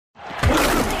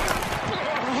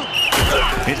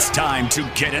It's time to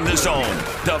get in the zone,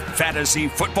 the Fantasy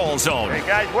Football Zone. Hey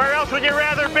guys, where else would you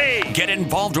rather be? Get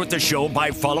involved with the show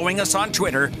by following us on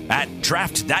Twitter at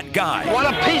DraftThatGuy. Want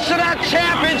a piece of that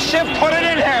championship? Put it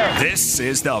in here. This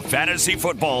is the Fantasy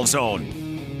Football Zone.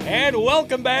 And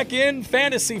welcome back in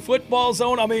Fantasy Football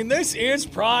Zone. I mean, this is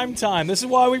prime time. This is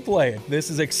why we play it. This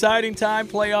is exciting time.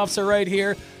 Playoffs are right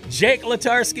here. Jake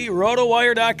Latarski,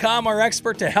 RotoWire.com, our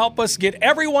expert to help us get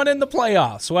everyone in the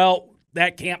playoffs. Well,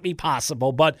 that can't be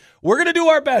possible, but we're going to do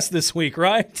our best this week,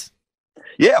 right?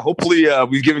 Yeah, hopefully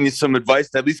we've given you some advice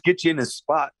to at least get you in a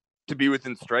spot to be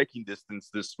within striking distance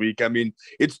this week. I mean,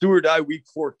 it's do or die week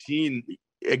 14.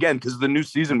 Again, because of the new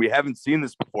season, we haven't seen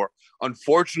this before.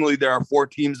 Unfortunately, there are 4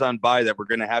 teams on bye that we're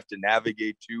going to have to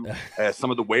navigate to. Some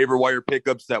of the waiver wire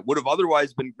pickups that would have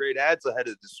otherwise been great ads ahead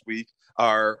of this week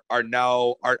are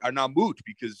now moot,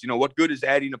 because, you know, what good is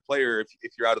adding a player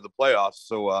if you're out of the playoffs?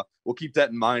 So we'll keep that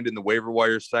in mind in the waiver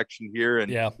wire section here.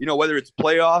 And, you know, whether it's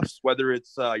playoffs, whether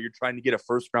it's you're trying to get a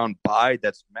first round bye,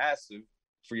 that's massive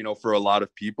for a lot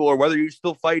of people, or whether you're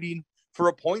still fighting for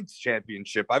a points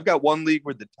championship. I've got one league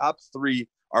where the top 3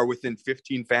 are within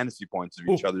 15 fantasy points of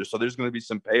each other. So there's going to be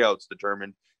some payouts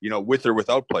determined, with or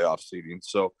without playoff seeding.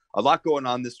 So a lot going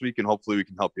on this week, and hopefully we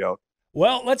can help you out.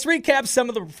 Well, let's recap some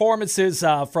of the performances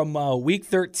from Week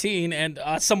 13 and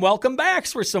some welcome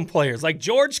backs for some players, like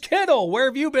George Kittle. Where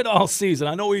have you been all season?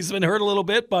 I know he's been hurt a little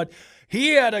bit, but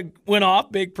he went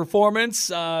off, big performance.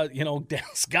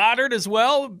 Dallas Goedert as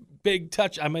well, big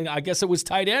touch. I mean, I guess it was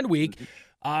tight end week.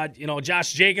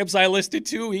 Josh Jacobs I listed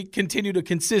too. He continued a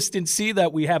consistency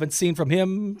that we haven't seen from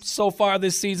him so far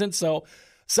this season. So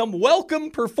some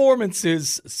welcome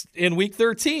performances in Week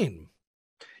 13.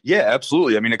 Yeah,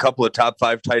 absolutely. I mean, a couple of top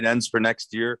 5 tight ends for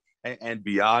next year and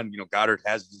beyond. Goddard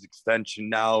has his extension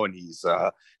now, and he's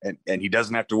and he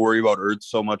doesn't have to worry about Ertz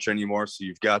so much anymore. So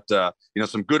you've got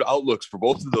some good outlooks for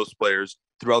both of those players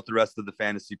throughout the rest of the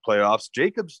fantasy playoffs.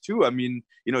 Jacobs too. I mean,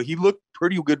 he looked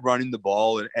pretty good running the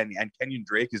ball, and Kenyon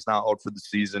Drake is now out for the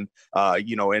season,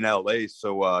 in LA.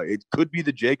 So it could be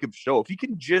the Jacobs show if he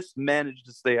can just manage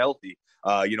to stay healthy,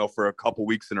 for a couple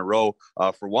weeks in a row.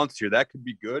 For once here, that could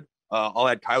be good. I'll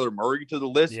add Kyler Murray to the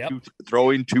list,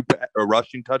 throwing 2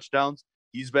 rushing touchdowns.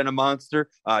 He's been a monster.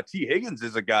 T. Higgins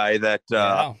is a guy that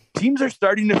teams are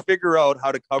starting to figure out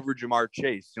how to cover Jamar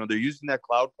Chase. They're using that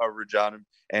cloud coverage on him,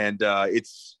 and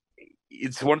it's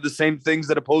one of the same things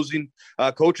that opposing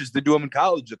coaches did to him in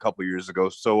college a couple years ago.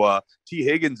 So T.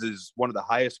 Higgins is one of the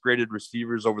highest graded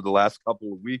receivers over the last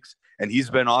couple of weeks, and he's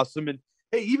been awesome. And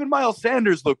hey, even Miles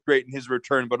Sanders looked great in his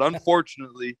return, but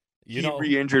unfortunately, he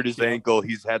re-injured his ankle.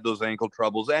 He's had those ankle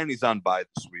troubles, and he's on bye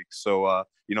this week. So,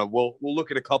 we'll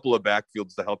look at a couple of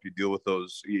backfields to help you deal with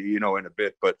those, in a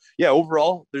bit. But yeah,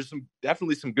 overall, there's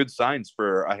definitely some good signs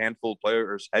for a handful of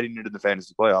players heading into the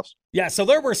fantasy playoffs. Yeah, so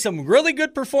there were some really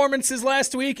good performances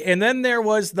last week, and then there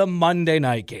was the Monday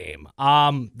night game.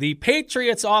 The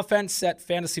Patriots offense set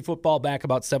fantasy football back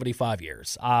about 75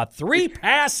 years. 3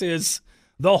 passes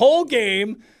the whole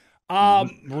game.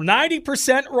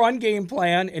 90% run game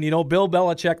plan, and Bill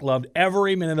Belichick loved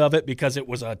every minute of it because it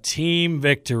was a team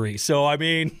victory. So I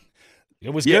mean, it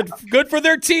was good for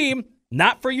their team,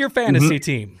 not for your fantasy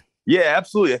team. Yeah,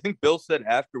 absolutely. I think Bill said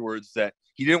afterwards that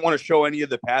he didn't want to show any of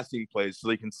the passing plays so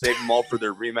they can save them all for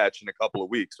their rematch in a couple of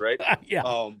weeks, right? Yeah.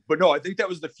 But no, I think that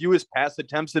was the fewest pass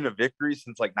attempts in a victory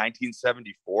since like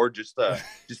 1974. Just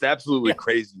absolutely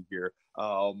crazy here.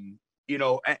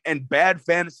 And bad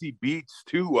fantasy beats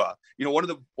too. One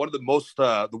of the most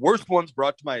the worst ones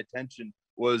brought to my attention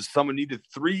was someone needed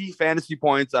 3 fantasy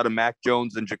points out of Mac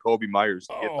Jones and Jacoby Myers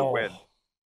to get the win.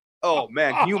 Oh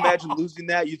man, can you imagine losing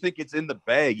that? You think it's in the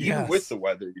bag, even with the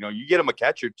weather. You get them a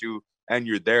catch or 2 and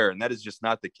you're there, and that is just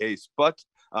not the case. But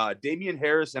Damian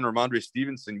Harris and Ramondre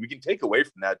Stevenson, we can take away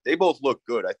from that. They both look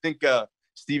good. I think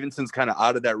Stevenson's kind of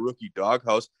out of that rookie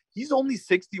doghouse. He's only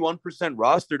 61%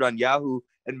 rostered on Yahoo,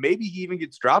 and maybe he even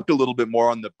gets dropped a little bit more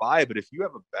on the bye. But if you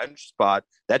have a bench spot,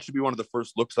 that should be one of the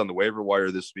first looks on the waiver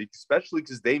wire this week, especially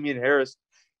because Damian Harris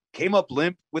came up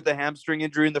limp with a hamstring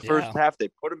injury in the first half. They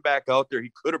put him back out there.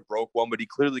 He could have broke one, but he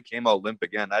clearly came out limp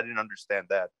again. I didn't understand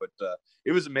that, but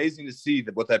it was amazing to see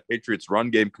what that Patriots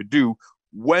run game could do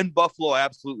when Buffalo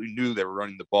absolutely knew they were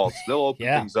running the ball. So they'll open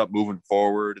things up moving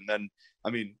forward. And then, I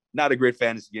mean, not a great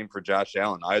fantasy game for Josh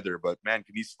Allen either, but man,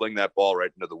 can he sling that ball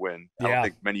right into the wind? I don't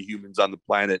think many humans on the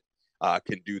planet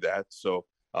can do that. So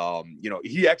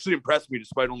He actually impressed me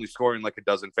despite only scoring like a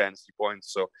dozen fantasy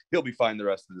points. So he'll be fine the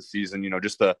rest of the season.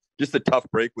 Just a tough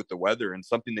break with the weather and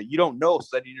something that you don't know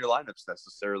setting your lineups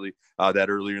necessarily that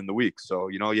earlier in the week. So,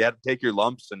 you have to take your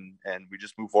lumps and we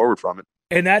just move forward from it.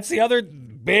 And that's the other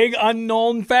big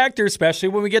unknown factor, especially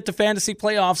when we get to fantasy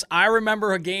playoffs. I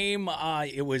remember a game,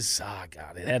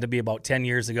 it had to be about 10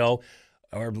 years ago,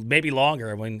 or maybe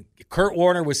longer, when Kurt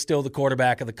Warner was still the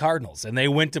quarterback of the Cardinals, and they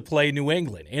went to play New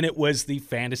England, and it was the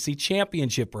fantasy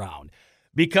championship round.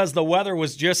 Because the weather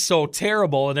was just so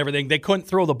terrible and everything, they couldn't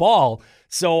throw the ball.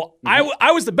 So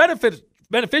I was the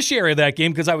beneficiary of that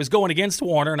game because I was going against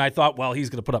Warner, and I thought, well, he's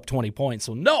going to put up 20 points.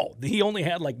 So no, he only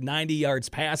had like 90 yards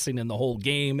passing in the whole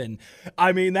game. And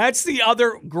I mean, that's the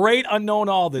other great unknown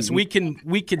all this. We can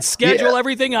schedule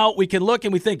everything out. We can look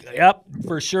and we think, yep,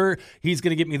 for sure, he's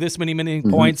going to get me this many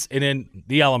points. And then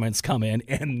the elements come in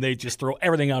and they just throw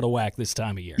everything out of whack this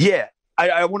time of year. Yeah.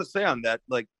 I want to say on that,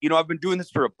 I've been doing this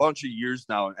for a bunch of years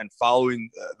now and following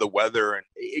the weather, and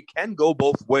it can go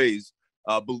both ways.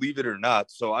 Believe it or not.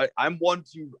 So I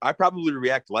probably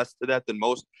react less to that than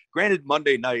most. Granted,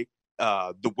 Monday night,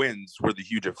 the winds were the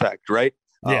huge effect, right?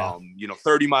 Yeah.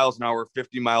 30 miles an hour,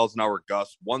 50 miles an hour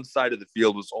gusts. One side of the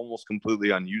field was almost completely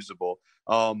unusable.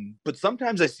 But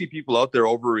sometimes I see people out there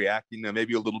overreacting to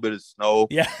maybe a little bit of snow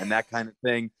and that kind of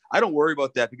thing. I don't worry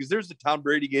about that because there's a Tom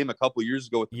Brady game a couple years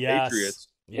ago with the Patriots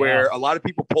where a lot of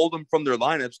people pulled them from their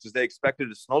lineups because they expected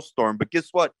a snowstorm. But guess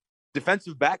what?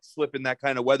 Defensive backs slip in that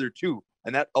kind of weather too.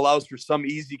 And that allows for some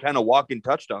easy kind of walk-in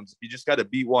touchdowns. If you just got to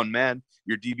beat one man,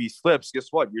 your DB slips, guess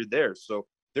what? You're there. So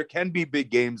there can be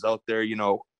big games out there.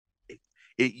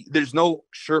 There's no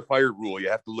surefire rule. You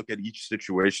have to look at each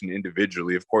situation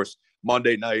individually. Of course,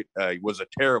 Monday night was a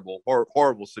terrible,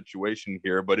 horrible situation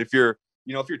here. But if you're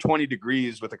 20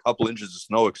 degrees with a couple inches of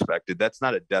snow expected, that's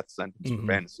not a death sentence for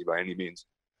fantasy by any means.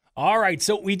 All right.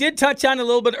 So we did touch on it a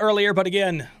little bit earlier, but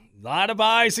again, a lot of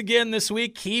eyes again this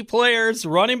week. Key players,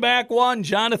 running back one,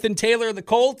 Jonathan Taylor of the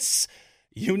Colts.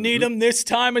 You need him this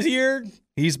time of year.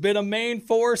 He's been a main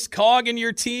force, cog in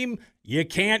your team. You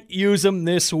can't use him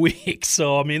this week.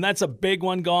 So, I mean, that's a big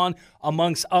one gone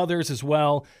amongst others as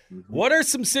well. What are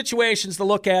some situations to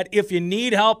look at if you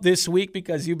need help this week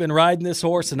because you've been riding this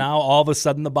horse and now all of a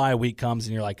sudden the bye week comes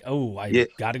and you're like, oh, I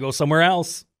got to go somewhere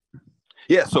else?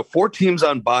 Yeah, so 4 teams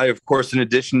on bye, of course, in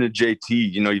addition to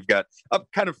JT. You've got a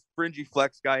kind of fringy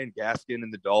flex guy in Gaskin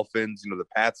and the Dolphins. The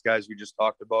Pats guys we just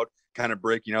talked about kind of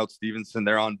breaking out. Stevenson,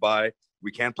 they're on bye.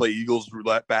 We can't play Eagles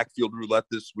roulette, backfield roulette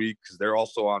this week because they're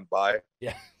also on bye.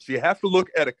 Yeah. So you have to look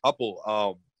at a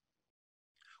couple.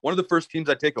 One of the first teams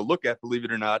I take a look at, believe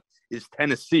it or not, is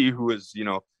Tennessee, who is,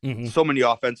 so many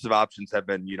offensive options have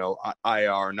been,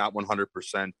 IR, not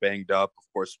 100% banged up,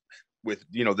 of course, with,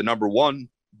 the number one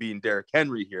being Derrick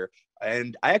Henry here.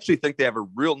 And I actually think they have a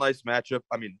real nice matchup.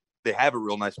 I mean, they have a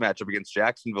real nice matchup against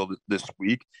Jacksonville this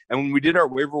week. And when we did our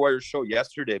waiver wire show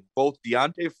yesterday, both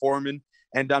Deontay Foreman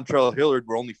and Dontrell Hilliard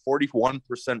were only 41%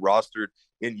 rostered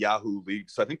in Yahoo League.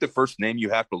 So I think the first name you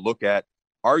have to look at,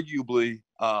 arguably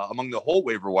among the whole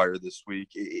waiver wire this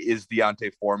week, is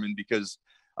Deontay Foreman because,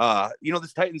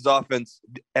 this Titans offense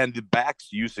and the backs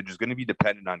usage is going to be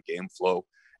dependent on game flow.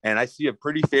 And I see a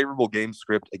pretty favorable game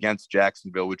script against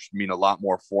Jacksonville, which mean a lot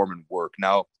more Foreman work.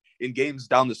 Now, in games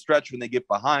down the stretch when they get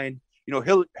behind,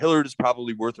 Hilliard is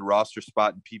probably worth a roster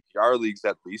spot in PPR leagues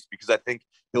at least because I think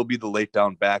he'll be the late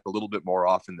down back a little bit more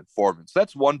often than Foreman. So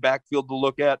that's one backfield to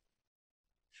look at.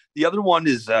 The other one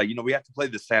is, we have to play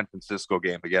the San Francisco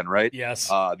game again, right? Yes.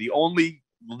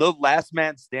 The last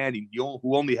man standing,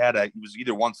 who only had he was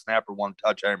either one snap or one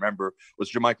touch, I remember,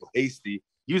 was JaMycal Hasty.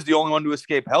 He was the only one to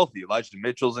escape healthy. Elijah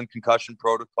Mitchell's in concussion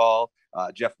protocol.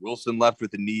 Jeff Wilson left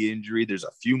with a knee injury. There's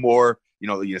a few more,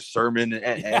 Sermon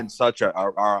and such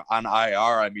are on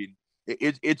IR. I mean,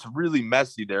 it's really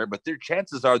messy there, but their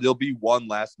chances are there'll be one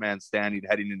last man standing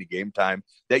heading into game time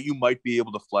that you might be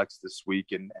able to flex this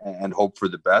week and hope for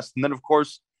the best. And then, of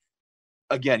course,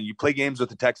 again, you play games with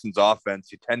the Texans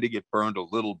offense, you tend to get burned a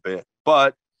little bit,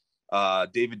 but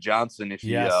David Johnson, if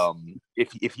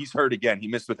he's hurt again, he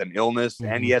missed with an illness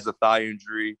and he has a thigh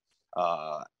injury.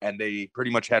 And they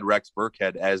pretty much had Rex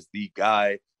Burkhead as the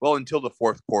guy, well, until the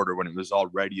fourth quarter when it was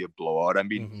already a blowout. I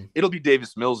mean, it'll be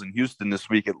Davis Mills in Houston this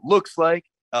week. It looks like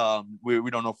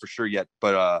we don't know for sure yet,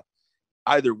 but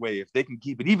either way, if they can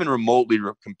keep it even remotely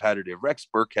competitive, Rex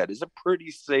Burkhead is a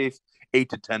pretty safe 8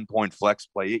 to 10 point flex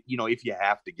play. If you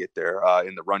have to get there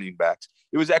in the running backs,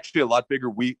 it was actually a lot bigger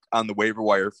week on the waiver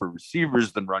wire for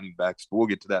receivers than running backs, but we'll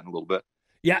get to that in a little bit.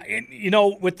 Yeah, and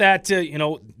with that,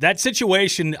 that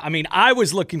situation, I mean, I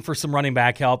was looking for some running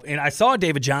back help, and I saw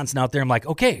David Johnson out there. I'm like,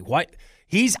 okay, what?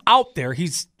 He's out there.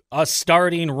 He's a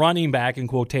starting running back in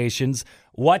quotations.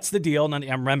 What's the deal? And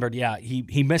I remembered,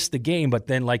 he missed the game, but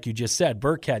then like you just said,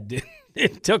 Burkhead did.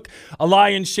 It took a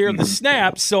lion's share of the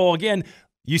snaps. So again,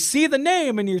 you see the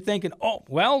name and you're thinking, oh,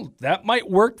 well, that might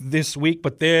work this week.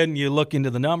 But then you look into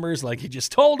the numbers like you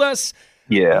just told us.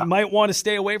 Yeah. You might want to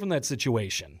stay away from that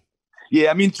situation.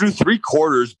 Yeah, I mean, through 3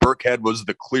 quarters, Burkhead was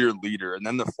the clear leader. And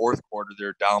then the fourth quarter,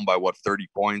 they're down by, 30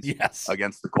 points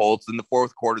against the Colts in the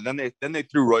fourth quarter. Then they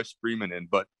threw Royce Freeman in.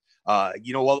 But,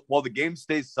 while the game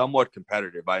stays somewhat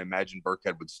competitive, I imagine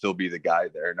Burkhead would still be the guy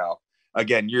there. Now,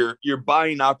 again, you're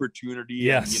buying opportunity.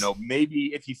 Yes. And,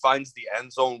 maybe if he finds the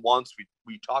end zone once,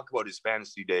 we talk about his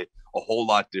fantasy day a whole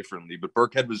lot differently. But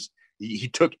Burkhead he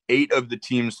took 8 of the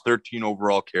team's 13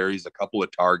 overall carries, a couple of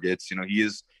targets.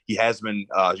 He has been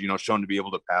shown to be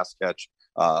able to pass catch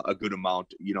a good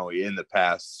amount, in the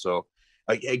past. So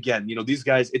again, these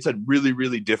guys, it's a really,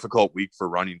 really difficult week for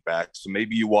running backs. So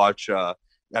maybe you watch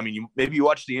maybe you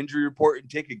watch the injury report and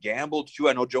take a gamble too.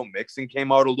 I know Joe Mixon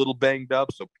came out a little banged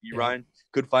up, so Ryan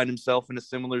could find himself in a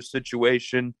similar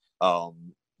situation.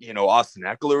 Austin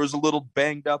Eckler was a little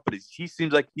banged up, but he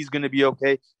seems like he's going to be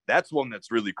okay. That's one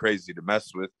that's really crazy to mess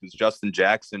with because Justin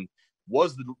Jackson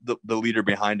was the leader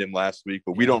behind him last week,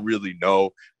 but we don't really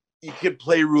know. You could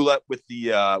play roulette with the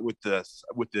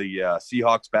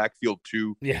Seahawks backfield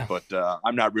too. Yeah. But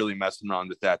I'm not really messing around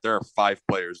with that. There are 5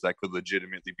 players that could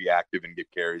legitimately be active and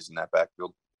get carries in that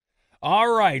backfield.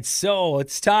 All right, so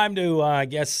it's time to,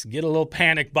 get a little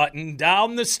panic button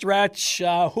down the stretch.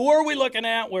 Who are we looking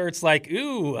at where it's like,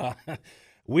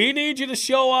 we need you to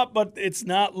show up, but it's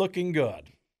not looking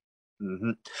good?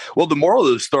 Mm-hmm. Well, the moral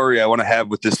of the story I want to have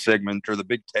with this segment, or the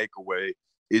big takeaway,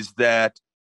 is that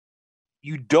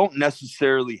you don't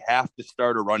necessarily have to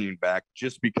start a running back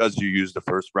just because you used the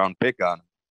first-round pick on him.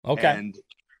 Okay. And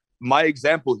my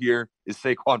example here is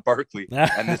Saquon Barkley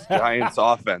and this Giants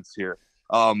offense here.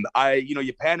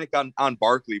 You panic on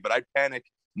Barkley, but I panic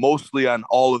mostly on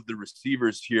all of the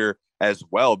receivers here as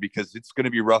well, because it's going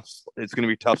to be rough. It's going to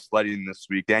be tough sledding this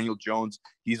week. Daniel Jones,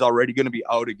 he's already going to be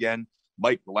out again.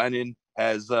 Mike Glennon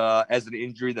has an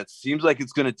injury that seems like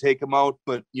it's going to take him out,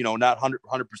 but not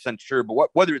 100% sure. But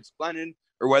whether it's Glennon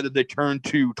or whether they turn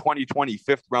to 2020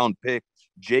 5th-round pick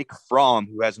Jake Fromm,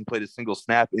 who hasn't played a single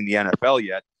snap in the NFL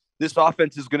yet, this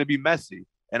offense is going to be messy.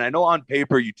 And I know on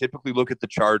paper you typically look at the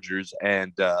Chargers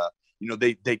and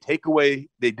they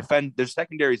defend. Their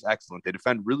secondary is excellent. They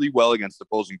defend really well against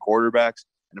opposing quarterbacks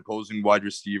and opposing wide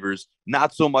receivers,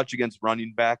 not so much against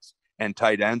running backs and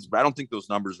tight ends, but I don't think those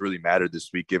numbers really matter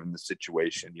this week given the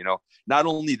situation. Not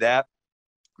only that,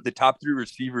 the top 3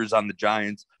 receivers on the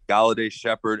Giants, Galladay,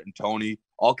 Shepard, and Toney,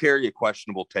 all carry a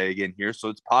questionable tag in here. So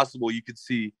it's possible you could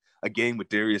see a game with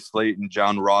Darius Slayton,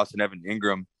 John Ross, and Evan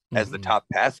Ingram as the top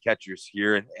pass catchers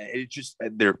here. And it's just,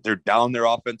 they're down their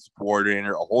offensive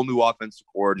coordinator, a whole new offensive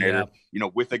coordinator,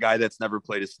 with a guy that's never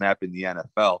played a snap in the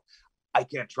NFL. I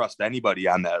can't trust anybody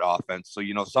on that offense. So,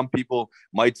 some people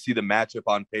might see the matchup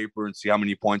on paper and see how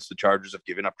many points the Chargers have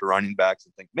given up to running backs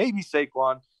and think maybe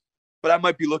Saquon, but I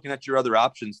might be looking at your other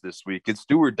options this week. It's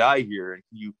do or die here. And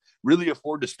can you really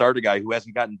afford to start a guy who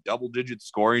hasn't gotten double-digit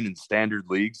scoring in standard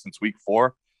leagues since week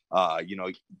 4?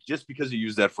 Just because you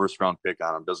use that first-round pick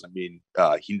on him doesn't mean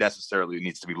he necessarily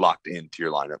needs to be locked into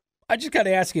your lineup. I just got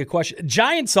to ask you a question.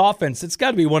 Giants offense, it's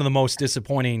got to be one of the most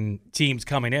disappointing teams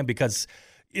coming in because –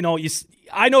 I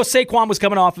know Saquon was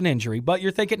coming off an injury, but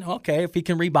you're thinking, okay, if he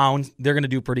can rebound, they're going to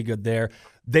do pretty good there.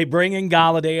 They bring in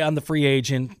Galladay on the free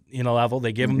agent, level.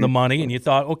 They give him the money, and you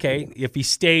thought, okay, if he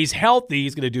stays healthy,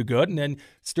 he's going to do good. And then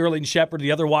Sterling Shepard,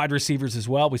 the other wide receivers as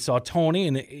well. We saw Toney,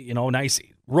 and nice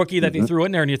rookie that they threw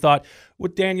in there. And you thought,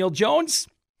 with Daniel Jones,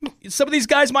 some of these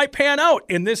guys might pan out.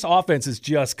 And this offense is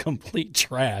just complete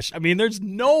trash. I mean, there's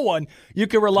no one you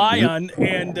can rely on.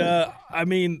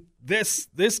 And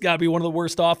This got to be one of the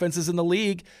worst offenses in the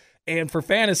league, and for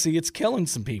fantasy, it's killing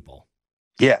some people.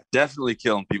 Yeah, definitely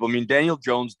killing people. I mean, Daniel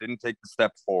Jones didn't take the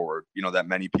step forward, that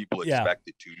many people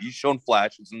expected to. He's shown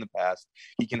flashes in the past.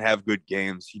 He can have good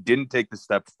games. He didn't take the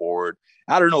step forward.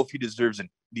 I don't know if he deserves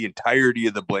the entirety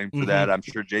of the blame for that. I'm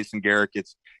sure Jason Garrett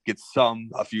gets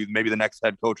a few, maybe the next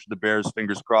head coach of the Bears,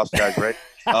 fingers crossed, guys,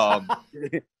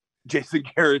 right? Jason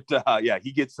Garrett,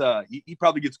 he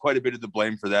probably gets quite a bit of the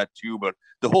blame for that too. But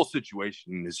the whole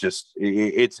situation is just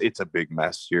it's a big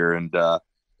mess here, and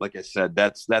like I said,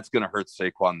 that's going to hurt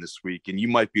Saquon this week. And you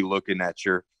might be looking at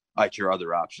your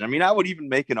other option. I mean, I would even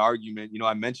make an argument.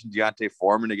 I mentioned Deontay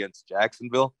Foreman against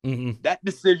Jacksonville. That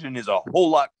decision is a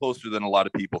whole lot closer than a lot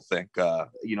of people think. I'm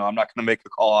not going to make a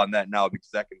call on that now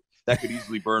because that could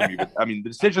easily burn me. But I mean, the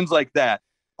decisions like that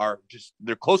are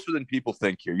they're closer than people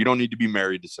think here. You don't need to be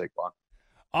married to Saquon.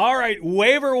 All right,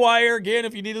 waiver wire again.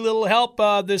 If you need a little help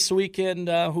this weekend,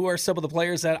 who are some of the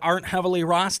players that aren't heavily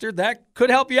rostered? That could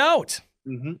help you out.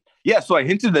 Mm-hmm. Yeah, so I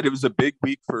hinted that it was a big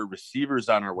week for receivers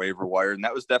on our waiver wire, and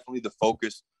that was definitely the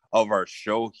focus of our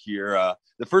show here.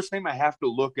 The first name I have to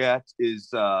look at is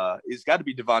got to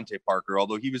be Devontae Parker,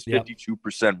 although he was 52%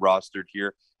 rostered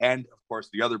here. And of course,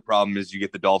 the other problem is you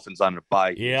get the Dolphins on a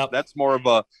bye. Yeah, so that's more of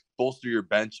a bolster your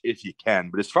bench if you can.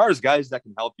 But as far as guys that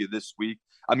can help you this week,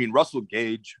 I mean, Russell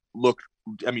Gage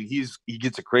he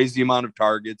gets a crazy amount of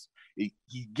targets. He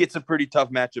gets a pretty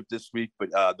tough matchup this week, but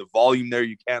the volume there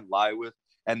you can't lie with.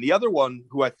 And the other one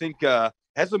who I think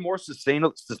has a more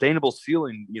sustainable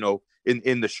ceiling,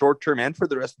 in the short term and for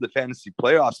the rest of the fantasy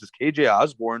playoffs is KJ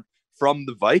Osborne from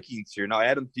the Vikings here. Now,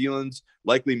 Adam Thielen's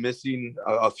likely missing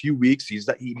a few weeks.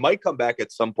 He might come back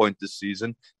at some point this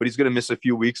season, but he's going to miss a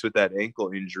few weeks with that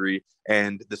ankle injury.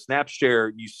 And the snap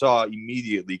share you saw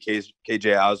immediately,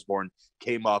 KJ Osborne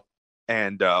came up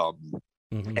and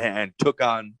took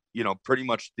on, pretty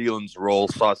much Thielen's role,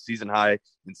 saw season high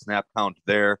in snap count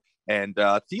there. And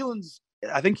Thielen's,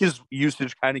 I think his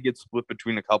usage kind of gets split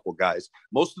between a couple guys.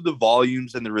 Most of the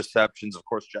volumes and the receptions, of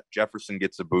course, Jefferson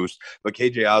gets a boost, but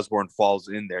KJ Osborne falls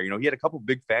in there. He had a couple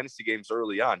big fantasy games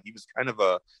early on. He was kind of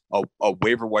a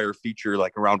waiver wire feature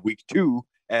like around week 2,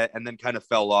 and then kind of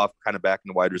fell off, kind of back in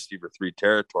the wide receiver 3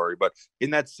 territory. But in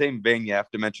that same vein, you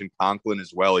have to mention Conklin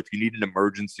as well. If you need an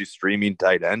emergency streaming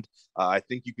tight end, I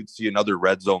think you could see another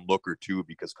red zone look or two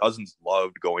because Cousins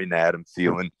loved going to Adam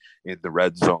Thielen in the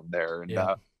red zone there. And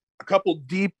a couple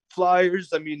deep flyers.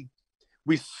 I mean,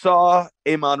 we saw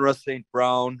Amon-Ra St.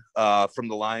 Brown from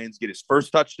the Lions get his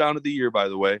first touchdown of the year, by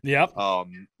the way. Yep.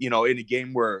 In a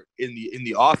game where in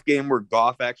the off game where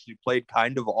Goff actually played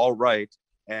kind of all right.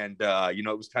 And,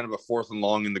 it was kind of a 4th and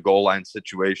long in the goal line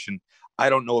situation. I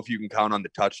don't know if you can count on the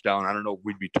touchdown. I don't know if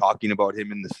we'd be talking about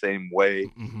him in the same way.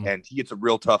 Mm-hmm. And he gets a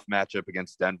real tough matchup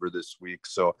against Denver this week.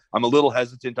 So I'm a little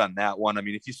hesitant on that one. I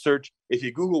mean, if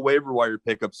you Google waiver wire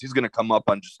pickups, he's going to come up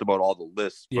on just about all the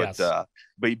lists. Yes.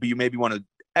 But you maybe want to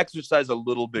exercise a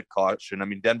little bit caution. I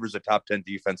mean, Denver's a top 10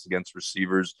 defense against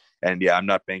receivers. And I'm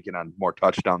not banking on more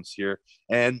touchdowns here.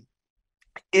 And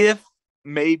if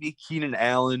maybe Keenan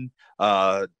Allen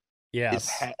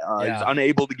is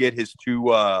unable to get his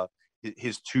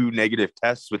two negative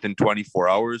tests within 24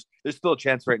 hours. There's still a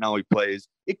chance right now he plays.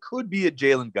 It could be a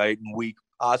Jalen Guyton week,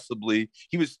 possibly.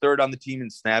 He was 3rd on the team in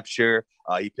snap share.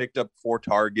 He picked up 4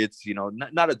 targets,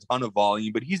 not a ton of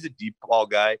volume, but he's a deep ball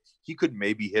guy. He could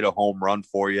maybe hit a home run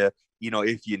for you,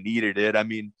 if you needed it. I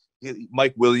mean,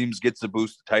 Mike Williams gets a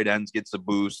boost. The tight ends gets a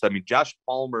boost. I mean, Josh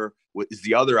Palmer is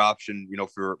the other option,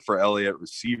 for Elliott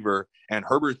receiver. And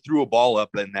Herbert threw a ball up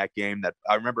in that game that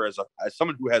I remember as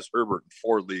someone who has Herbert in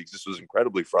 4 leagues, this was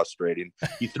incredibly frustrating.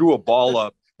 He threw a ball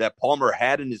up that Palmer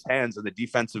had in his hands and the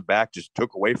defensive back just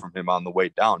took away from him on the way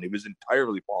down. It was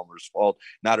entirely Palmer's fault,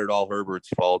 not at all Herbert's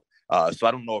fault. So I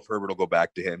don't know if Herbert will go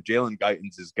back to him. Jalen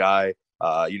Guyton's his guy.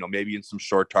 Maybe in some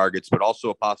short targets, but also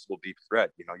a possible deep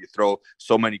threat. You throw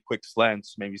so many quick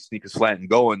slants, maybe sneak a slant and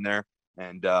go in there,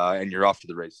 and you're off to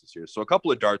the races here. So a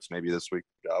couple of darts maybe this week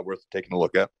worth taking a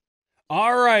look at.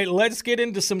 All right, let's get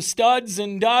into some studs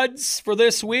and duds for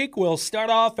this week. We'll start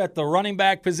off at the running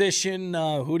back position.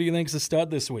 Who do you think's a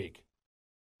stud this week?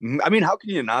 I mean, how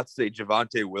can you not say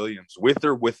Javonte Williams with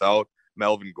or without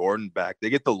Melvin Gordon back?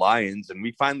 They get the Lions, and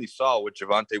we finally saw what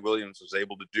Javonte Williams was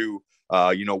able to do,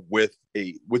 with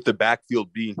the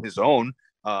backfield being his own,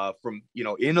 from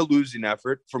in a losing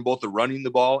effort from both the running the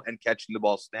ball and catching the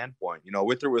ball standpoint.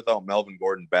 With or without Melvin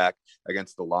Gordon back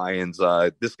against the Lions,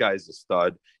 this guy's a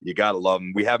stud. You gotta love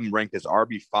him. We have him ranked as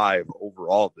RB5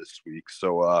 overall this week,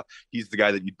 so he's the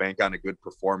guy that you'd bank on a good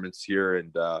performance here.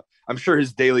 And I'm sure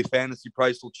his daily fantasy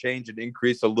price will change and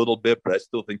increase a little bit, but I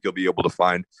still think you'll be able to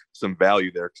find some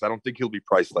value there because I don't think he'll be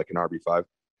priced like an RB5.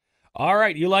 All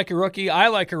right, you like a rookie. I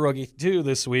like a rookie, too,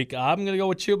 this week. I'm going to go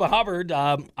with Chuba Hubbard.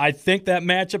 I think that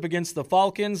matchup against the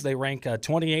Falcons, they rank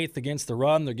 28th against the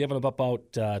run. They're giving up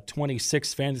about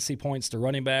 26 fantasy points to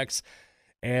running backs,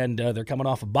 and they're coming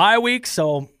off a bye week,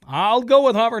 so I'll go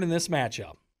with Hubbard in this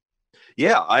matchup.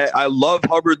 Yeah, I love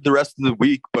Hubbard the rest of the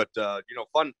week, but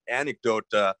fun anecdote.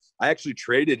 I actually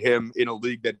traded him in a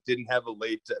league that didn't have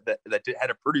had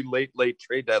a pretty late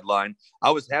trade deadline.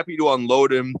 I was happy to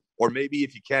unload him, or maybe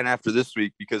if you can after this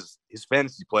week, because his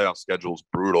fantasy playoff schedule is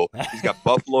brutal. He's got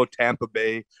Buffalo, Tampa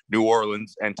Bay, New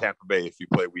Orleans, and Tampa Bay if you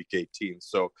play Week 18.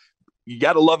 So you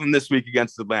got to love him this week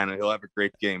against Atlanta. He'll have a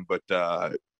great game, but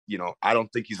I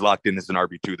don't think he's locked in as an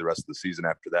RB2 the rest of the season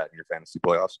after that in your fantasy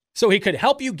playoffs. So he could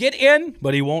help you get in,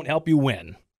 but he won't help you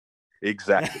win.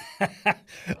 Exactly.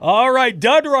 All right,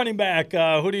 dud running back.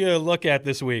 Who do you look at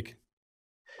this week?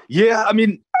 Yeah, I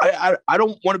mean, I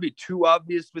don't want to be too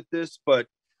obvious with this, but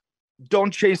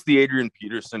don't chase the Adrian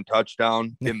Peterson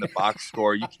touchdown in the box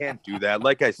score. You can't do that.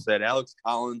 Like I said, Alex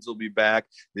Collins will be back.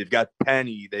 They've got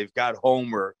Penny. They've got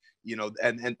Homer,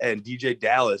 and DJ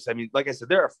Dallas. I mean, like I said,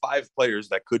 there are 5 players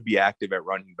that could be active at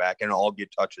running back and all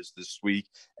get touches this week.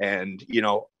 And,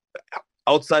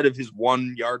 outside of his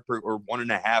 1 yard per or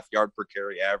 1.5 yard per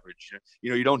carry average,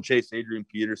 you don't chase Adrian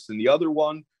Peterson. The other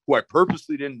one who I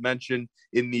purposely didn't mention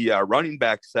in the running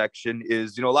back section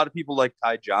is, a lot of people like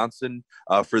Ty Johnson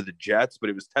for the Jets,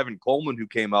 but it was Tevin Coleman who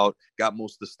came out, got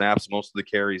most of the snaps, most of the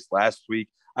carries last week.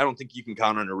 I don't think you can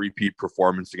count on a repeat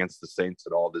performance against the Saints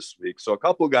at all this week. So a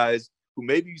couple of guys who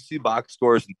maybe you see box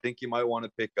scores and think you might want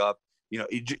to pick up,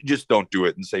 you just don't do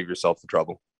it and save yourself the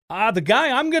trouble. The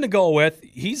guy I'm going to go with,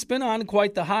 he's been on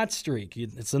quite the hot streak.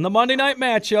 It's in the Monday night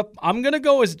matchup. I'm going to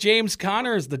go as James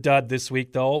Conner as the dud this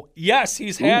week, though. Yes,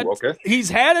 he's had a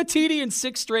TD in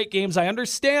 6 straight games. I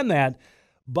understand that.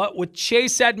 But with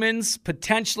Chase Edmonds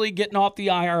potentially getting off the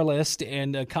IR list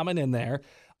and coming in there,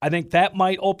 I think that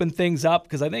might open things up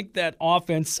because I think that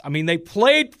offense, they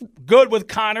played good with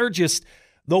Conner, just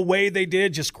the way they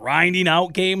did, just grinding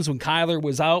out games when Kyler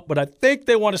was out. But I think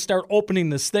they want to start opening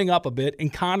this thing up a bit,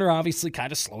 and Conner obviously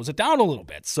kind of slows it down a little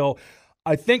bit. So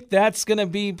I think that's going to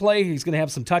be play. He's going to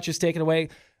have some touches taken away.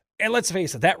 And let's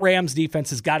face it, that Rams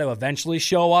defense has got to eventually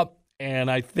show up, and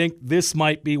I think this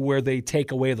might be where they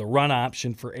take away the run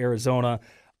option for Arizona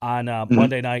on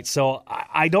Monday night. So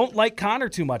I don't like Conner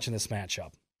too much in this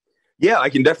matchup. Yeah, I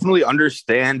can definitely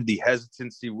understand the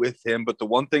hesitancy with him, but the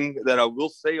one thing that I will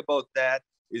say about that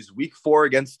is week 4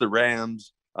 against the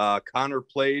Rams, Conner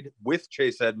played with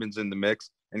Chase Edmonds in the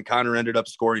mix, and Conner ended up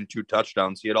scoring 2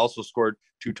 touchdowns. He had also scored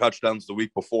 2 touchdowns the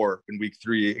week before in week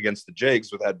 3 against the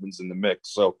Jags with Edmonds in the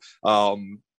mix. So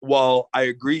while I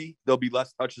agree there'll be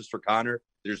less touches for Conner,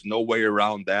 there's no way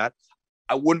around that.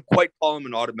 I wouldn't quite call him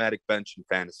an automatic bench in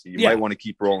fantasy. You might want to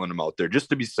keep rolling him out there just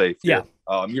to be safe. Here.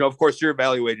 Yeah. Of course, you're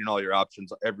evaluating all your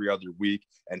options every other week,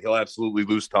 and he'll absolutely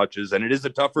lose touches. And it is a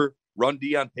tougher run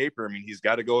D on paper. He's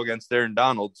got to go against Aaron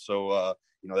Donald. So,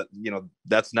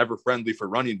 that's never friendly for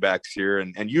running backs here.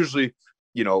 And usually,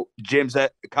 James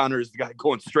Conner is the guy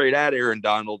going straight at Aaron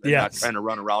Donald and not trying to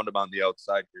run around him on the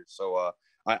outside here. So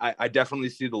I definitely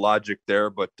see the logic there,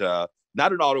 but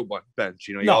not an auto bench.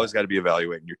 You always got to be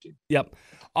evaluating your team. Yep.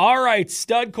 All right,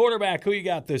 stud quarterback. Who you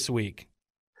got this week?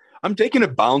 I'm taking a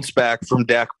bounce back from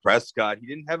Dak Prescott. He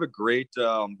didn't have a great,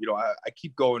 I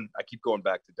keep going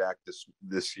back to Dak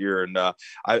this year,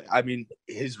 and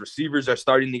his receivers are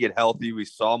starting to get healthy. We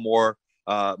saw more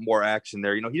action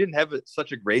there. He didn't have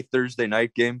such a great Thursday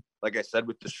night game, like I said,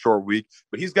 with the short week,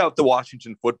 but he's got the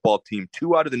Washington football team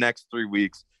 2 out of the next 3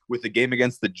 weeks, with the game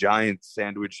against the Giants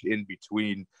sandwiched in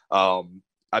between.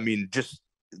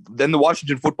 Then the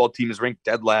Washington football team is ranked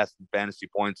dead last in fantasy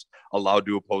points allowed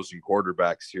to opposing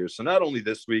quarterbacks here. So not only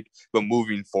this week, but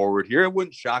moving forward here, it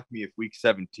wouldn't shock me if week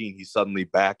 17, he's suddenly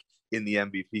back in the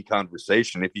MVP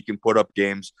conversation if he can put up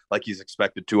games like he's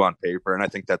expected to on paper. And I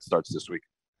think that starts this week.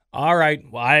 All right.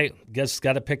 Well, I guess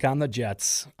got to pick on the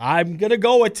Jets. I'm going to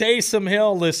go with Taysom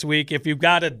Hill this week. If you've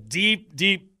got a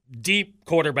deep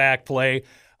quarterback play,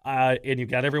 and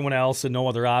you've got everyone else and no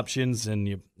other options, and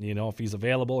you know if he's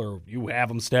available or you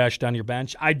have him stashed on your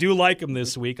bench, I do like him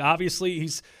this week. Obviously,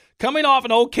 he's coming off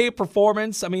an okay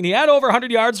performance. He had over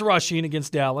 100 yards rushing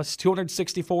against Dallas,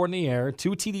 264 in the air,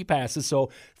 2 TD passes.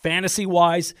 So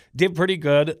fantasy-wise, did pretty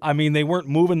good. They weren't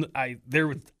moving.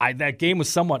 That game was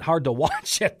somewhat hard to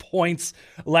watch at points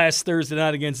last Thursday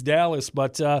night against Dallas.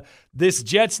 But this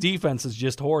Jets defense is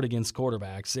just horrid against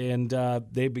quarterbacks, and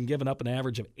they've been giving up an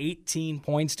average of 18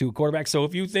 points to a quarterback. So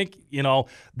if you think,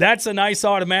 that's a nice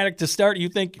automatic to start, you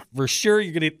think for sure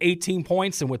you're going to get 18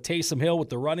 points, and with Taysom Hill, with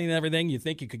the running and everything, you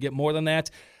think you could get more than that.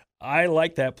 I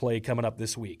like that play coming up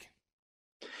this week.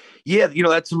 Yeah,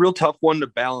 that's a real tough one to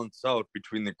balance out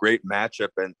between the great matchup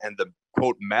and the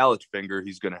quote mallet finger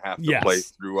he's going to have to play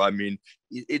through.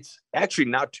 It's actually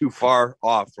not too far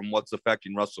off from what's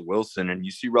affecting Russell Wilson. And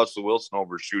you see Russell Wilson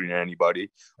overshooting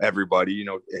everybody.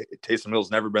 Taysom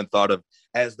Hill's never been thought of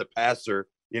as the passer,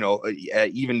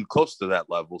 even close to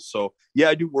that level. So yeah,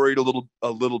 I do worry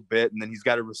a little bit. And then he's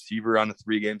got a receiver on a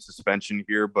 3-game suspension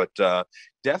here, but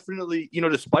definitely,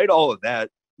 despite all of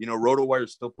that, RotoWire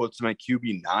still puts him at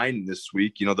QB9 this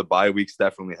week. The bye weeks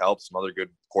definitely help some other good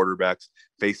quarterbacks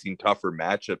facing tougher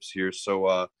matchups here. So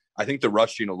I think the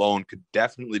rushing alone could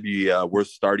definitely be worth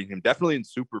starting him, definitely in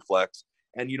Superflex.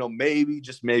 And, maybe,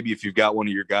 just maybe, if you've got one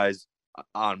of your guys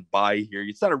on bye here,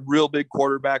 it's not a real big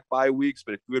quarterback bye weeks,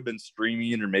 but if you had been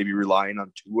streaming or maybe relying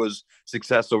on Tua's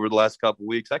success over the last couple of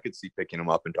weeks, I could see picking him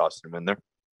up and tossing him in there.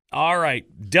 All right,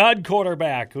 dud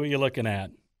quarterback. Who are you looking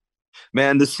at?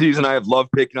 Man, this season I have loved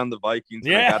picking on the Vikings.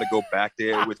 Yeah. And I got to go back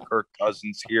there with Kirk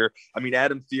Cousins here. I mean,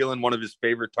 Adam Thielen, one of his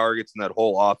favorite targets in that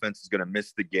whole offense, is going to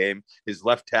miss the game. His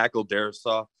left tackle,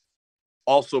 Darisaw,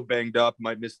 also banged up,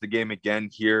 might miss the game again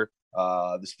here.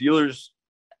 The Steelers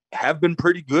have been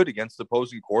pretty good against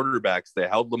opposing quarterbacks. They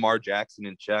held Lamar Jackson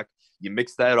in check. You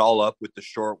mix that all up with the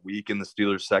short week and the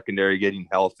Steelers secondary getting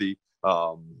healthy,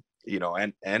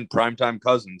 and primetime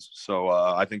Cousins. So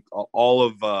I think all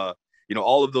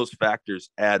of those factors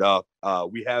add up.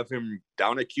 We have him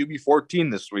down at QB 14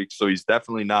 this week, so he's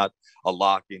definitely not a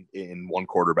lock in one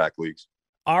quarterback leagues.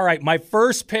 All right, my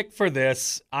first pick for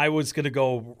this, I was going to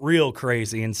go real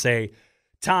crazy and say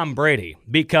Tom Brady,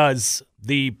 because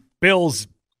the Bills'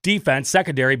 defense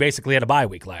secondary basically had a bye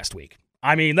week last week.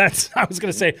 I mean, I was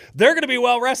going to say they're going to be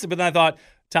well rested, but then I thought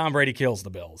Tom Brady kills the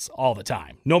Bills all the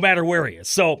time, no matter where he is.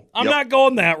 So I'm not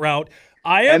going that route.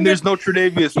 And there's no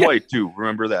Tre'Davious White, too.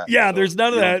 Remember that. Yeah, so, there's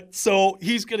none of that. So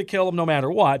he's going to kill him no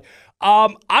matter what.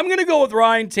 I'm going to go with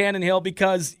Ryan Tannehill,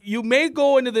 because you may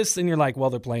go into this and you're like, well,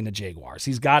 they're playing the Jaguars.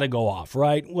 He's got to go off,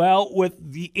 right? Well,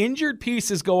 with the injured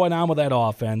pieces going on with that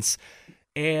offense,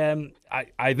 and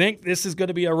I think this is going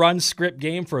to be a run script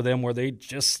game for them where they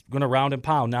just going to round and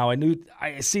pound. Now,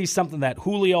 I see something that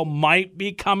Julio might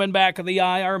be coming back of the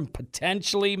IR, and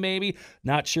potentially maybe.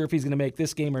 Not sure if he's going to make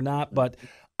this game or not, but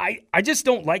I just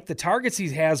don't like the targets he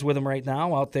has with him right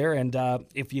now out there. And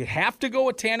if you have to go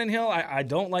with Tannehill, I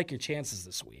don't like your chances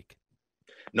this week.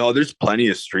 No, there's plenty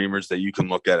of streamers that you can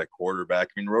look at quarterback.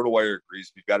 I mean, RotoWire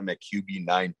agrees we've got him at QB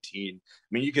 19. I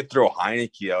mean, you could throw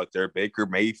Heineke out there, Baker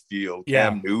Mayfield,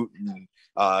 Cam Newton,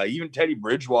 even Teddy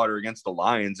Bridgewater against the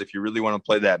Lions if you really want to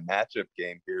play that matchup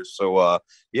game here. So,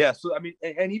 so I mean,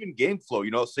 and even game flow,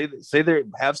 say they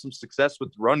have some success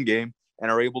with the run game and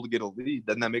are able to get a lead,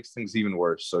 then that makes things even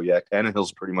worse. So, yeah,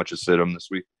 Tannehill's pretty much a sit-em this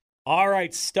week. All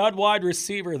right, stud wide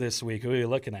receiver this week. Who are you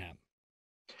looking at?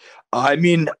 I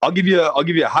mean, I'll give you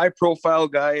a high-profile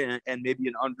guy and maybe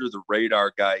an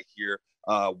under-the-radar guy here.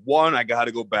 One, I got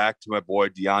to go back to my boy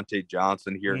Deontay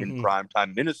Johnson here in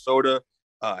primetime. Minnesota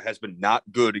has been not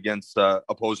good against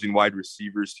opposing wide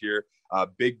receivers here.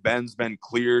 Big Ben's been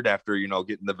cleared after,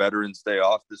 getting the Veterans Day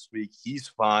off this week. He's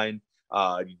fine.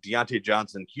 Deontay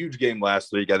Johnson, huge game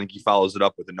last week. I think he follows it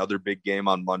up with another big game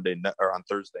on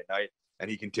Thursday night, and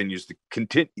he continues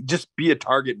to just be a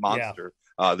target monster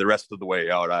the rest of the way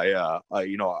out.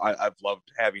 I've loved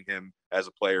having him as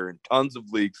a player in tons of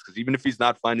leagues, because even if he's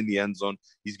not finding the end zone,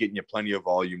 he's getting you plenty of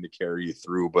volume to carry you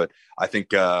through. But I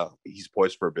think he's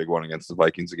poised for a big one against the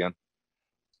Vikings again.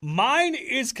 Mine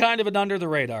is kind of an under the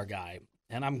radar guy,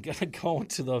 and I'm going to go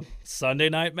into the Sunday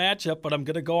night matchup, but I'm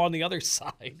going to go on the other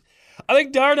side. I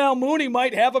think Darnell Mooney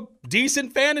might have a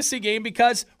decent fantasy game,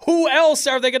 because who else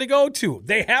are they going to go to?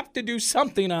 They have to do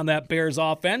something on that Bears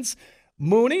offense.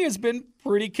 Mooney has been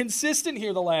pretty consistent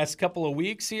here the last couple of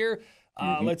weeks here.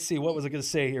 Let's see, what was I going to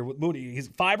say here with Mooney? He's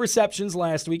 5 receptions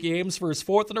last week. He aims for his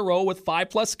 4th in a row with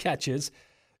 5+ catches,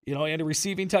 and a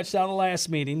receiving touchdown the last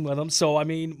meeting with him. So, I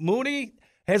mean, Mooney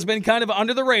has been kind of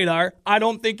under the radar. I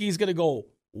don't think he's going to go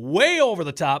way over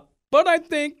the top, but I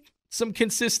think some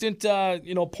consistent,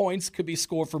 points could be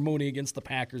scored for Mooney against the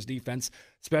Packers defense,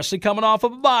 especially coming off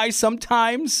of a bye.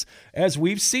 Sometimes, as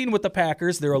we've seen with the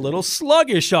Packers, they're a little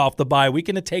sluggish off the bye week,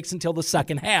 and it takes until the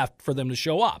second half for them to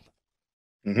show up.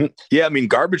 Mm-hmm. Yeah, I mean,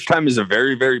 garbage time is a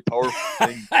very, very powerful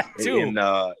thing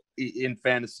in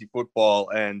fantasy football,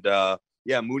 and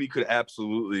Mooney could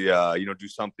absolutely, do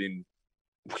something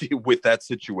with that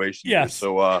situation. Yes. Here.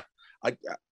 So,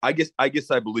 I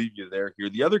guess I believe you there here.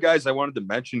 The other guys I wanted to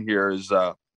mention here is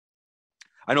I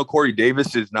know Corey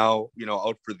Davis is now,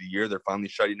 out for the year. They're finally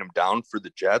shutting him down for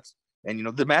the Jets. And,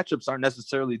 the matchups aren't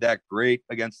necessarily that great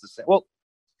against the Saints. Well,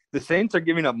 the Saints are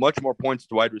giving up much more points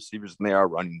to wide receivers than they are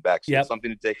running backs. So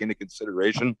something to take into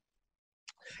consideration.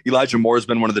 Elijah Moore has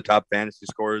been one of the top fantasy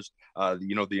scorers,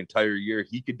 the entire year.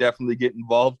 He could definitely get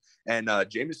involved. And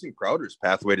Jamison Crowder's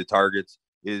pathway to targets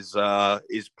is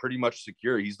pretty much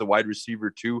secure. He's the wide receiver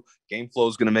too. Game flow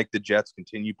is going to make the Jets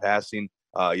continue passing,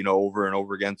 over and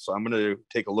over again. So I'm going to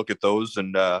take a look at those.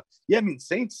 And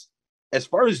Saints, as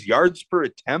far as yards per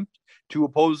attempt to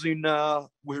opposing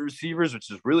with receivers, which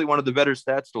is really one of the better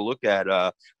stats to look at,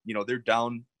 they're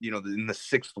down, in the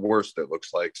 6th worst, it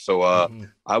looks like. So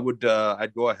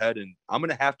I'd go ahead, and I'm going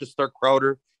to have to start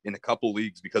Crowder in a couple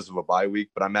leagues because of a bye week,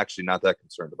 but I'm actually not that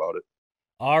concerned about it.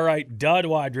 All right, dud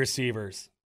wide receivers.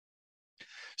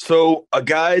 So a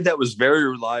guy that was very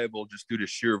reliable just due to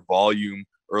sheer volume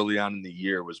early on in the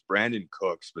year was Brandon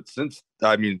Cooks. But since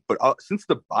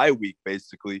the bye week,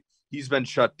 basically, he's been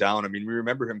shut down. I mean, we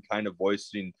remember him kind of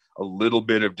voicing a little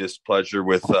bit of displeasure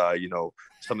with,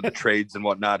 some of the trades and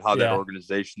whatnot, how that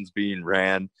organization's being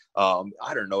ran.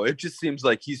 I don't know. It just seems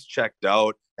like he's checked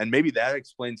out. And maybe that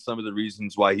explains some of the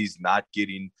reasons why he's not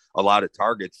getting a lot of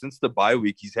targets. Since the bye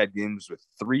week, he's had games with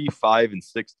 3, 5, and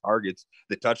 6 targets.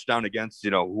 The touchdown against,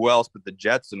 who else but the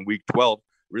Jets in week 12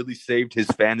 really saved his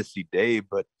fantasy day.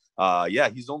 But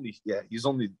he's only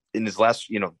in his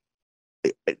last,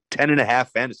 10.5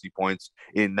 fantasy points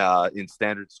in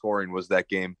standard scoring was that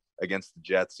game against the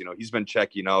Jets. He's been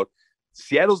checking out.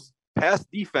 Seattle's pass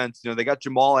defense, they got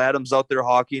Jamal Adams out there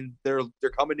hawking. They're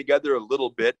coming together a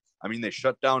little bit. I mean, they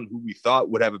shut down who we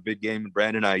thought would have a big game in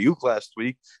Brandon Ayuk last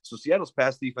week. So Seattle's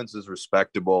pass defense is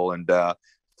respectable, and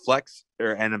flex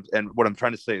and what I'm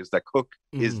trying to say is that Cook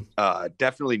is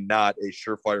definitely not a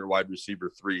surefire wide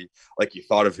receiver 3 like you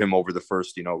thought of him over the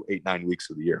first 8-9 weeks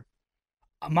of the year.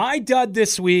 My dud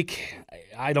this week,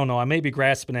 I don't know. I may be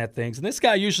grasping at things. And this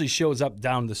guy usually shows up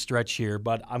down the stretch here,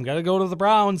 but I'm going to go to the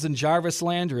Browns and Jarvis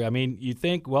Landry. I mean, you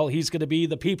think, well, he's going to be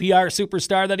the PPR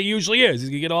superstar that he usually is.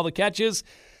 He's going to get all the catches.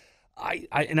 I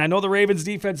know the Ravens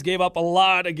defense gave up a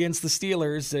lot against the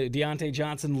Steelers. Deontay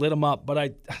Johnson lit him up. But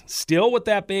I still with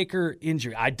that Baker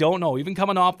injury, I don't know. Even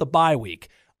coming off the bye week,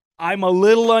 I'm a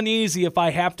little uneasy if I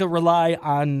have to rely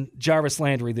on Jarvis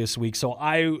Landry this week. So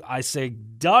I say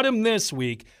dud him this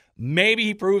week. Maybe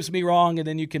he proves me wrong, and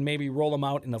then you can maybe roll him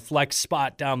out in a flex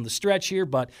spot down the stretch here.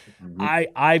 But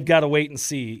I've got to wait and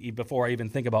see before I even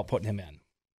think about putting him in.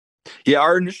 Yeah,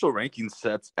 our initial ranking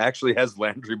sets actually has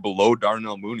Landry below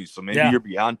Darnell Mooney. So maybe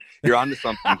you're onto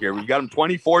something here. We've got him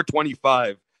 24,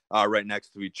 25. Right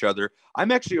next to each other.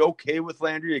 I'm actually okay with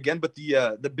Landry again, but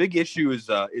the big issue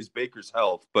is Baker's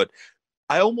health. But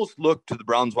I almost look to the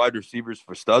Browns wide receivers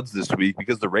for studs this week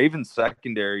because the Ravens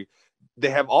secondary,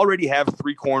 they already have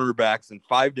 3 cornerbacks and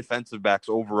 5 defensive backs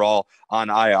overall on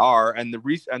IR, and the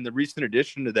recent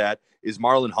addition to that is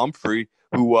Marlon Humphrey,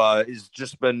 who has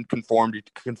just been confirmed he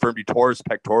tore his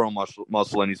pectoral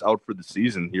muscle and he's out for the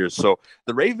season here. So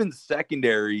the Ravens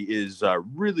secondary is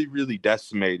really, really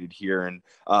decimated here. And,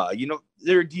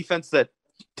 they're a defense that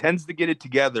tends to get it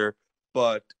together,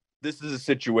 but this is a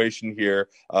situation here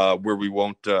where we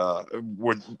won't,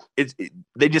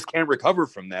 they just can't recover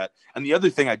from that. And the other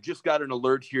thing, I just got an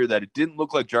alert here that it didn't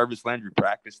look like Jarvis Landry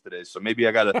practiced today. So maybe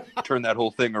I got to turn that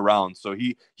whole thing around. So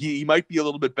he might be a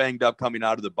little bit banged up coming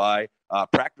out of the bye.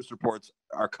 Practice reports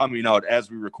are coming out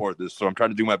as we record this. So I'm trying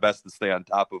to do my best to stay on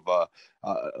top of,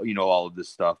 all of this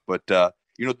stuff. But, the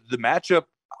matchup,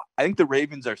 I think the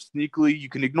Ravens are sneakily, you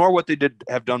can ignore what they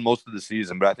have done most of the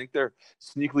season, but I think they're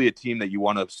sneakily a team that you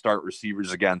want to start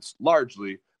receivers against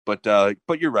largely. But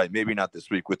you're right, maybe not this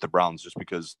week with the Browns, just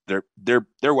because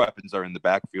their weapons are in the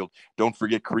backfield. Don't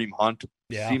forget Kareem Hunt.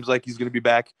 Yeah. Seems like he's going to be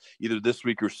back either this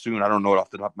week or soon. I don't know it off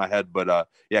the top of my head, but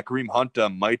Kareem Hunt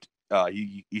might.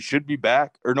 He should be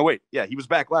back. Or no, wait, yeah, he was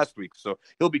back last week, so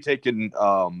he'll be taking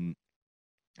some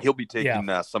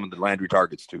of the Landry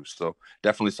targets too. So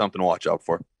definitely something to watch out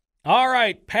for. All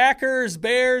right, Packers,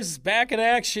 Bears, back in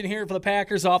action here for the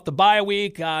Packers off the bye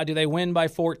week. Do they win by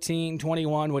 14,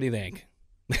 21? What do you think?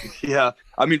 Yeah,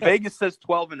 I mean, Vegas says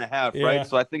 12.5, right?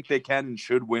 So I think they can and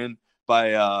should win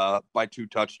by 2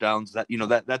 touchdowns.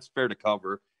 That's fair to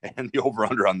cover. And the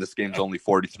over-under on this game is only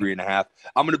 43.5.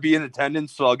 I'm going to be in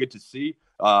attendance, so I'll get to see.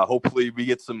 Hopefully we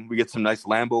get some nice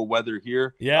Lambeau weather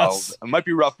here. Yes. It might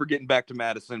be rough for getting back to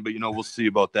Madison, but we'll see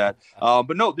about that.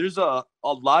 But no, there's a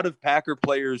lot of Packer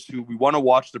players who we want to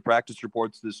watch the practice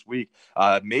reports this week.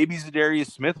 Maybe Zadarius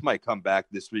Smith might come back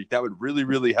this week. That would really,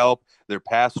 really help their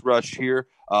pass rush here.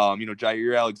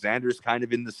 Jair Alexander is kind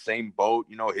of in the same boat.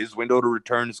 His window to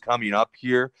return is coming up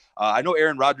here. I know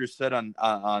Aaron Rodgers said on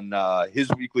his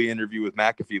weekly interview with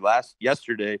McAfee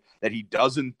yesterday that he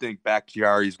doesn't think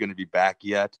Bakhtiari is going to be back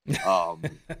yet. Well,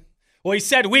 he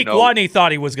said week 1 he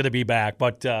thought he was going to be back,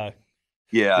 but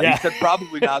he said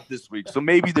probably not this week. So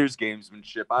maybe there's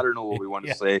gamesmanship. I don't know what we want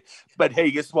to say. But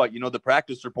hey, guess what? The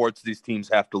practice reports these teams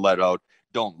have to let out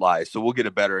don't lie. So we'll get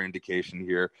a better indication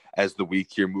here as the week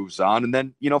here moves on. And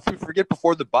then, if we forget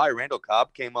before the bye, Randall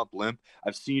Cobb came up limp.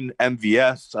 I've seen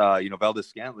MVS,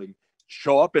 Valdes-Scantling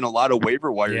show up in a lot of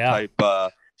waiver wire type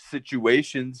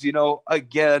situations.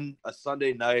 Again, a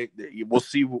Sunday night, we'll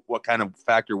see what kind of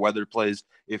factor weather plays,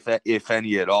 if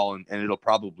any at all. And it'll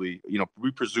probably,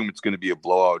 we presume it's going to be a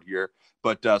blowout here.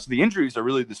 But so the injuries are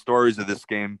really the stories of this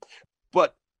game.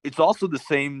 But it's also the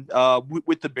same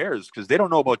with the Bears because they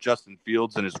don't know about Justin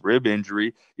Fields and his rib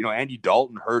injury. Andy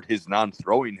Dalton hurt his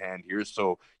non-throwing hand here.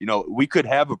 So, we could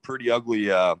have a pretty ugly,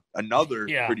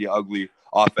 pretty ugly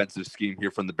offensive scheme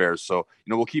here from the Bears. So,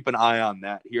 we'll keep an eye on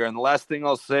that here. And the last thing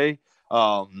I'll say,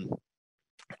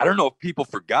 I don't know if people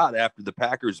forgot after the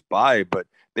Packers bye, but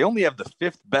they only have the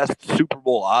 5th best Super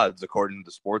Bowl odds according to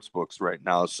the sports books right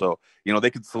now. So,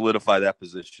 they could solidify that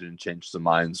position and change some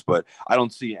minds, but I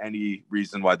don't see any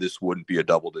reason why this wouldn't be a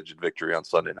double-digit victory on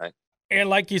Sunday night. And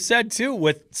like you said, too,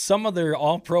 with some of their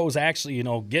all-pros actually,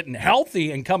 getting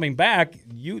healthy and coming back,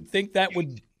 you'd think that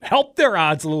would help their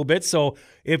odds a little bit. So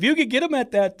if you could get them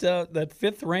at that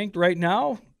 5th ranked right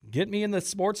now, get me in the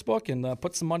sports book and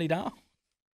put some money down.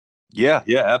 Yeah,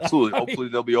 absolutely. Hopefully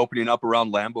they'll be opening up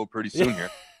around Lambeau pretty soon here.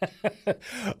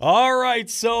 All right.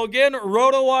 So again,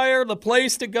 RotoWire, the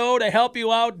place to go to help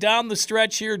you out down the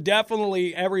stretch here.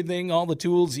 Definitely everything, all the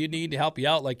tools you need to help you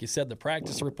out. Like you said, the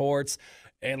practice reports.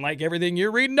 And like everything you're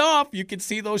reading off, you can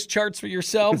see those charts for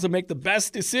yourselves and make the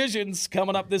best decisions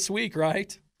coming up this week,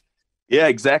 right? Yeah,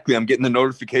 exactly. I'm getting the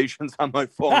notifications on my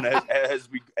phone as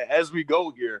we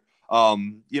go here.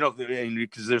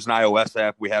 Because there's an iOS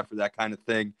app we have for that kind of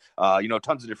thing.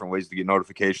 Tons of different ways to get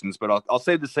notifications, but I'll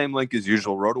say the same link as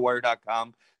usual,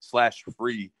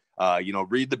 rotowire.com/free.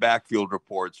 Read the backfield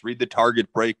reports, read the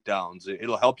target breakdowns.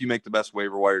 It'll help you make the best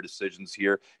waiver wire decisions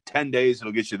here. 10 days,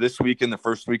 it'll get you this week in the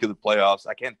first week of the playoffs.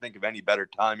 I can't think of any better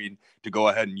timing to go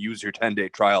ahead and use your 10-day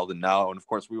trial than now. And of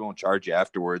course, we won't charge you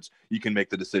afterwards. You can make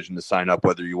the decision to sign up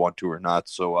whether you want to or not.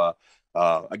 So,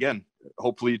 again,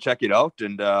 hopefully you check it out,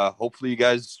 and hopefully you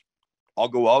guys all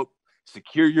go out,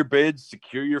 secure your bids,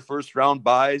 secure your first round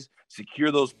buys,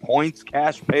 secure those points,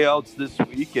 cash payouts this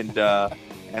week, and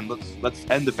let's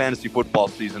end the fantasy football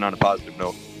season on a positive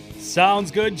note.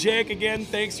 Sounds good, Jake. Again,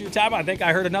 thanks for your time. I think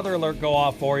I heard another alert go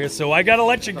off for you, so I got to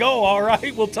let you go. All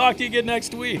right, we'll talk to you again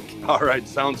next week. All right,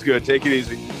 sounds good. Take it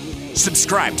easy.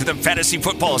 Subscribe to the Fantasy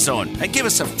Football Zone and give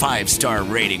us a 5-star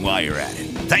rating while you're at it.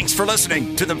 Thanks for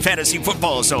listening to the Fantasy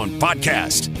Football Zone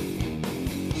podcast.